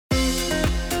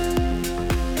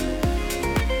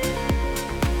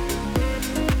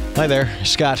Hi there,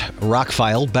 Scott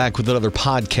ROCKFILE back with another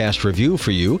podcast review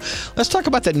for you. Let's talk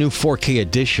about that new 4K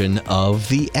edition of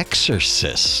The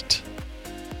EXORCIST.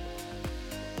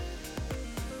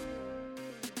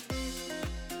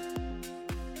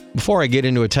 Before I get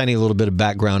into a tiny little bit of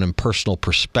background and personal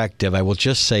perspective, I will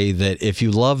just say that if you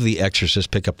love The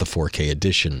Exorcist, pick up the 4K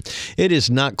edition. It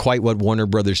is not quite what Warner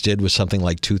Brothers did with something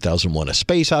like 2001: A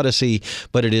Space Odyssey,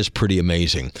 but it is pretty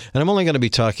amazing. And I'm only going to be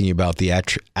talking about the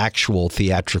actual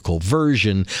theatrical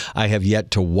version. I have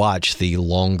yet to watch the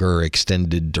longer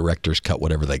extended director's cut,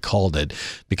 whatever they called it,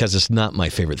 because it's not my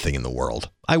favorite thing in the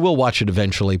world. I will watch it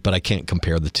eventually, but I can't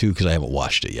compare the two because I haven't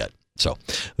watched it yet. So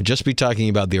we'll just be talking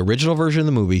about the original version of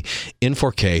the movie in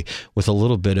 4K with a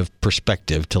little bit of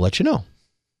perspective to let you know.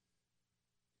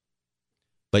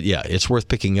 But yeah, it's worth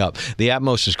picking up. The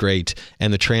Atmos is great,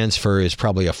 and the transfer is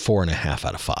probably a 4.5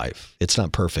 out of 5. It's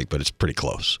not perfect, but it's pretty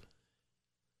close.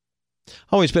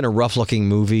 Always been a rough-looking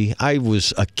movie. I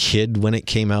was a kid when it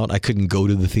came out. I couldn't go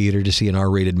to the theater to see an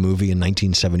R-rated movie in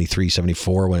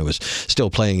 1973-74 when it was still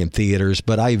playing in theaters,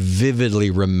 but I vividly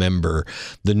remember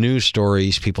the news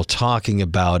stories, people talking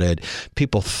about it,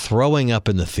 people throwing up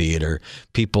in the theater,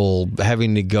 people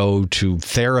having to go to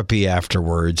therapy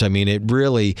afterwards. I mean, it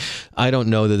really, I don't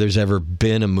know that there's ever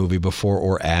been a movie before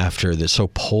or after that so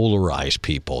polarized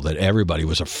people that everybody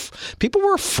was, people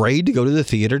were afraid to go to the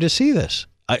theater to see this.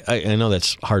 I know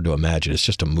that's hard to imagine. It's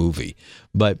just a movie.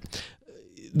 But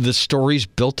the stories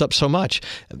built up so much.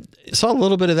 Saw a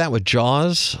little bit of that with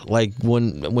Jaws. Like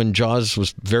when Jaws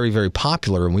was very, very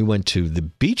popular and we went to the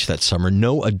beach that summer,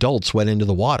 no adults went into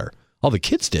the water. All the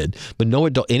kids did, but no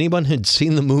adult, anyone who had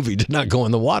seen the movie did not go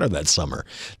in the water that summer.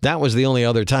 That was the only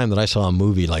other time that I saw a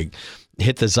movie like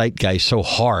hit the zeitgeist so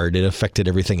hard it affected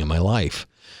everything in my life.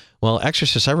 Well,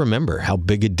 Exorcist, I remember how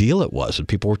big a deal it was, and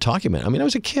people were talking about it. I mean, I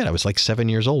was a kid. I was like 7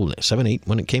 years old, 7, 8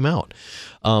 when it came out.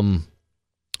 And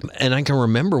I can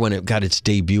remember when it got its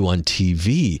debut on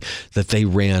TV that they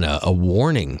ran a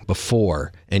warning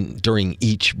before and during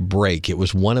each break. It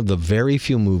was one of the very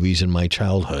few movies in my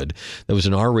childhood that was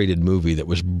an R-rated movie that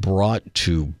was brought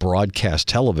to broadcast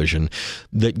television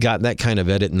that got that kind of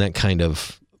edit and that kind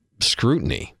of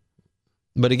scrutiny.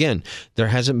 But again, there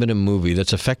hasn't been a movie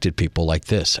that's affected people like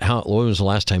this. When was the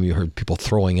last time you heard people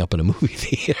throwing up in a movie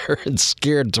theater and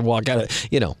scared to walk out of,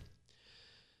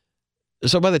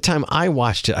 So by the time I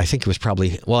watched it, I think it was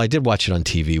probably, I did watch it on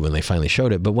TV when they finally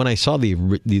showed it. But when I saw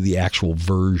the actual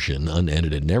version,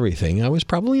 unedited and everything, I was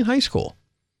probably in high school.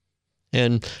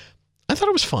 And I thought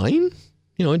it was fine.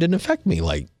 It didn't affect me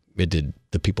like it did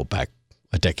the people back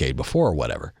a decade before or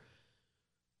whatever.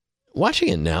 Watching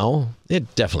it now,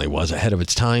 it definitely was ahead of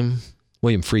its time.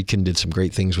 William Friedkin did some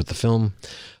great things with the film.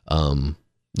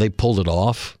 They pulled it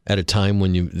off at a time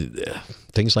when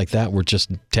things like that were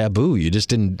just taboo. You just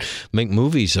didn't make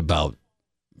movies about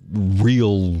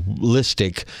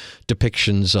realistic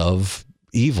depictions of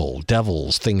evil,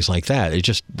 devils, things like that.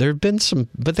 There have been some,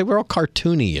 but they were all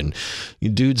cartoony and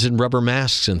dudes in rubber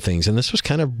masks and things. And this was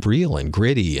kind of real and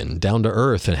gritty and down to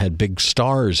earth and had big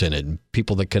stars in it and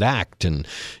people that could act. And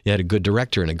you had a good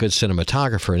director and a good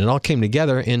cinematographer. And it all came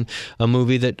together in a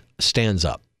movie that stands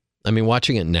up. I mean,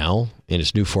 watching it now in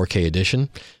its new 4K edition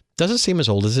doesn't seem as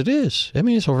old as it is. I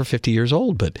mean, it's over 50 years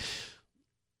old, but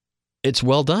it's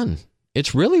well done.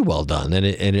 It's really well done. And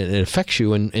it affects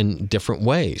you in different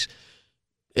ways.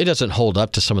 It doesn't hold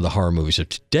up to some of the horror movies of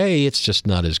today. It's just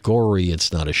not as gory.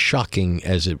 It's not as shocking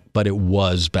but it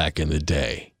was back in the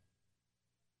day.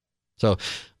 So a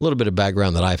little bit of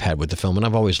background that I've had with the film, and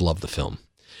I've always loved the film.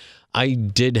 I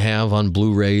did have on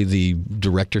Blu-ray the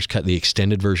director's cut, the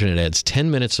extended version. It adds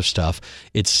 10 minutes of stuff.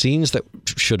 It's scenes that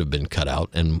should have been cut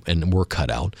out and were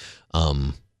cut out.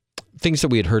 Things that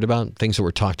we had heard about, things that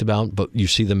were talked about, but you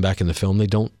see them back in the film, they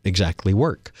don't exactly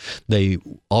work. They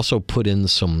also put in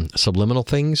some subliminal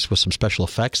things with some special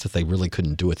effects that they really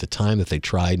couldn't do at the time, that they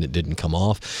tried and it didn't come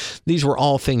off. These were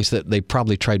all things that they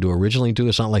probably tried to originally do.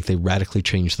 It's not like they radically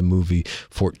changed the movie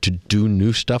to do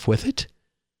new stuff with it,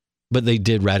 but they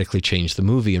did radically change the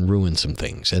movie and ruin some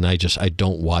things. And I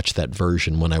don't watch that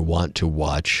version when I want to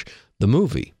watch the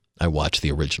movie. I watch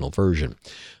the original version.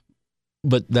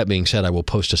 But that being said, I will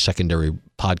post a secondary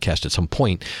podcast at some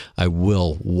point. I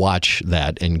will watch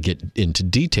that and get into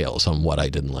details on what I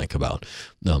didn't like about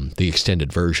the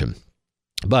extended version.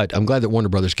 But I'm glad that Warner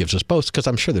Brothers gives us both, because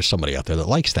I'm sure there's somebody out there that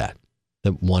likes that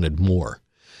wanted more.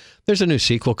 There's a new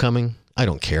sequel coming. I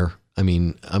don't care. I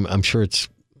mean, I'm sure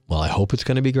I hope it's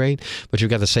going to be great. But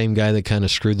you've got the same guy that kind of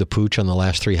screwed the pooch on the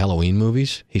last 3 Halloween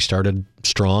movies. He started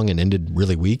strong and ended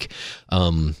really weak.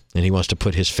 And he wants to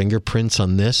put his fingerprints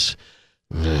on this.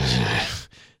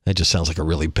 That just sounds like a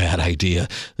really bad idea.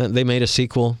 They made a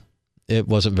sequel. It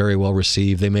wasn't very well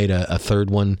received. They made a third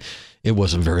one. It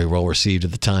wasn't very well received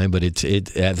at the time, but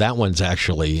that one's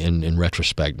actually, in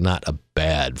retrospect, not a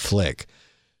bad flick.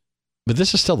 But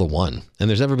this is still the one, and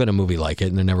there's never been a movie like it,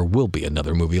 and there never will be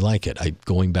another movie like it.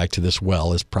 Going back to this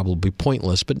well is probably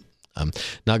pointless, but I'm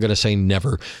not going to say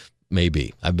never.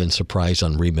 Maybe. I've been surprised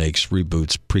on remakes,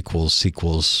 reboots, prequels,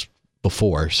 sequels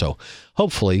before, so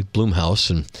hopefully Blumhouse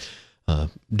and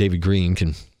David Green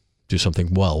can do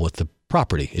something well with the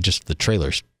property. The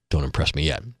trailers don't impress me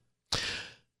yet.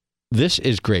 This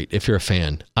is great if you're a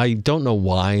fan. I don't know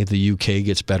why the UK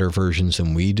gets better versions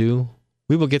than we do.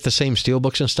 We will get the same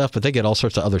steelbooks and stuff, but they get all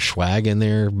sorts of other swag in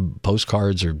there,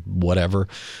 postcards or whatever.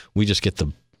 We just get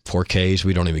the 4Ks.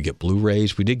 We don't even get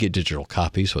Blu-rays. We did get digital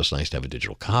copies, so it's nice to have a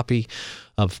digital copy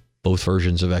of both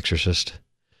versions of Exorcist.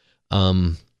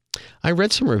 I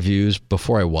read some reviews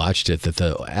before I watched it that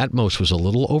the Atmos was a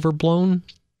little overblown,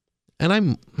 and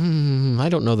I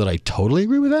don't know that I totally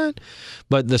agree with that,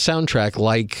 but the soundtrack,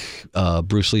 like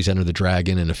Bruce Lee's Enter the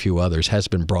Dragon and a few others, has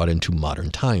been brought into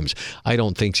modern times. I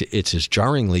don't think it's as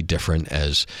jarringly different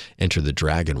as Enter the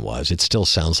Dragon was. It still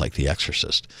sounds like The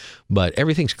Exorcist, but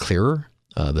everything's clearer.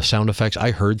 The sound effects, I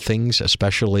heard things,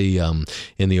 especially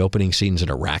in the opening scenes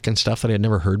in Iraq and stuff that I had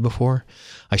never heard before.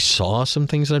 I saw some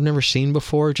things that I've never seen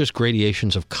before, just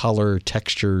gradations of color,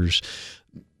 textures.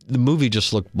 The movie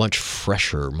just looked much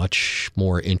fresher, much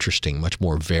more interesting, much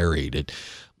more varied.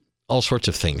 All sorts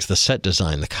of things, the set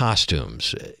design, the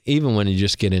costumes, even when you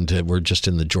just get into, we're just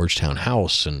in the Georgetown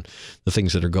house and the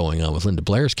things that are going on with Linda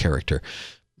Blair's character.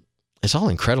 It's all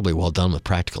incredibly well done with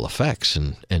practical effects,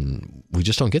 and we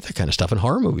just don't get that kind of stuff in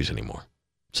horror movies anymore.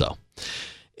 So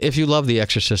if you love The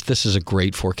Exorcist, this is a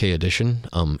great 4K edition.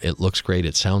 It looks great.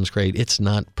 It sounds great. It's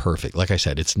not perfect. Like I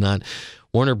said, it's not.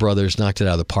 Warner Brothers knocked it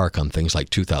out of the park on things like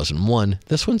 2001.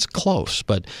 This one's close,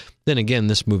 but then again,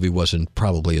 this movie wasn't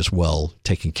probably as well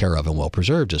taken care of and well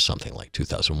preserved as something like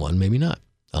 2001. Maybe not,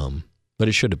 but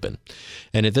it should have been.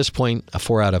 And at this point, a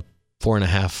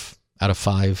 4.5 out of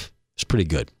 5. It's pretty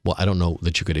good. Well, I don't know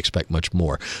that you could expect much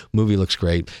more. Movie looks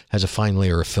great, has a fine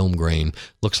layer of film grain,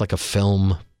 looks like a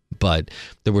film, but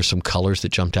there were some colors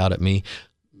that jumped out at me.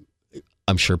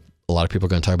 I'm sure a lot of people are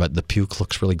going to talk about the puke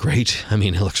looks really great. I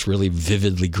mean, it looks really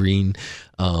vividly green.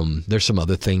 There's some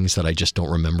other things that I just don't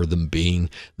remember them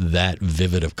being that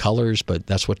vivid of colors, but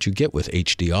that's what you get with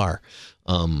HDR.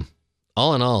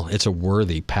 All in all, it's a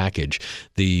worthy package.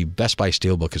 The Best Buy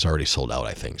Steelbook is already sold out,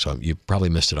 I think, so you probably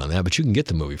missed it on that, but you can get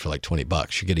the movie for like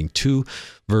 $20. You're getting 2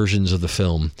 versions of the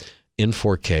film in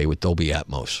 4K with Dolby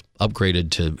Atmos, upgraded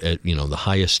to the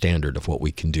highest standard of what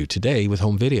we can do today with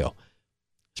home video.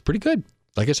 It's pretty good.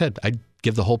 Like I said, I'd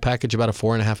give the whole package about a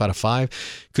 4.5 out of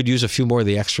 5. Could use a few more of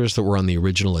the extras that were on the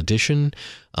original edition.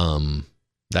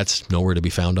 That's nowhere to be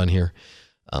found on here.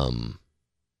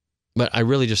 But I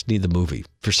really just need the movie.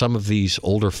 For some of these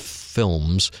older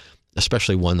films,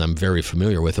 especially one I'm very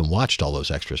familiar with and watched all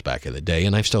those extras back in the day,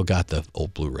 and I've still got the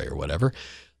old Blu-ray or whatever,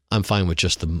 I'm fine with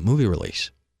just the movie release.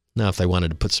 Now, if they wanted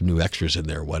to put some new extras in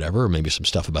there or whatever, or maybe some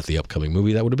stuff about the upcoming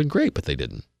movie, that would have been great, but they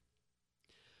didn't.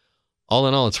 All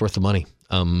in all, it's worth the money.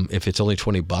 If it's only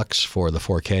 $20 for the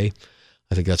 4K,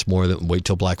 I think that's more than, wait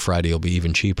till Black Friday, it'll be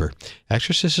even cheaper.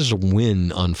 Exorcist is a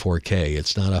win on 4K.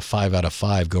 It's not a 5 out of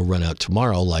 5 go run out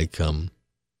tomorrow like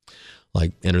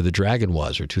Enter the Dragon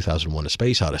was, or 2001: A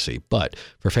Space Odyssey. But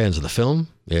for fans of the film,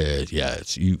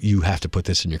 you have to put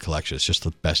this in your collection. It's just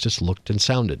the best it's looked and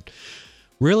sounded.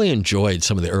 Really enjoyed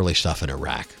some of the early stuff in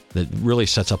Iraq that really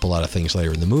sets up a lot of things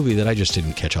later in the movie that I just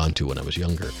didn't catch on to when I was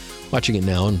younger. Watching it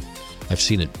now, and I've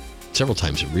seen it several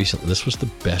times recently, this was the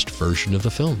best version of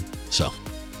the film. So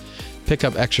pick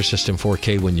up Exorcist in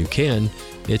 4K when you can.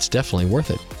 It's definitely worth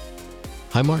it.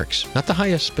 High marks. Not the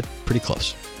highest, but pretty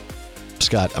close.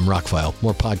 Scott, I'm ROCKFILE.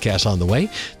 More podcasts on the way.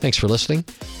 Thanks for listening.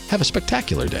 Have a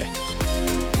spectacular day.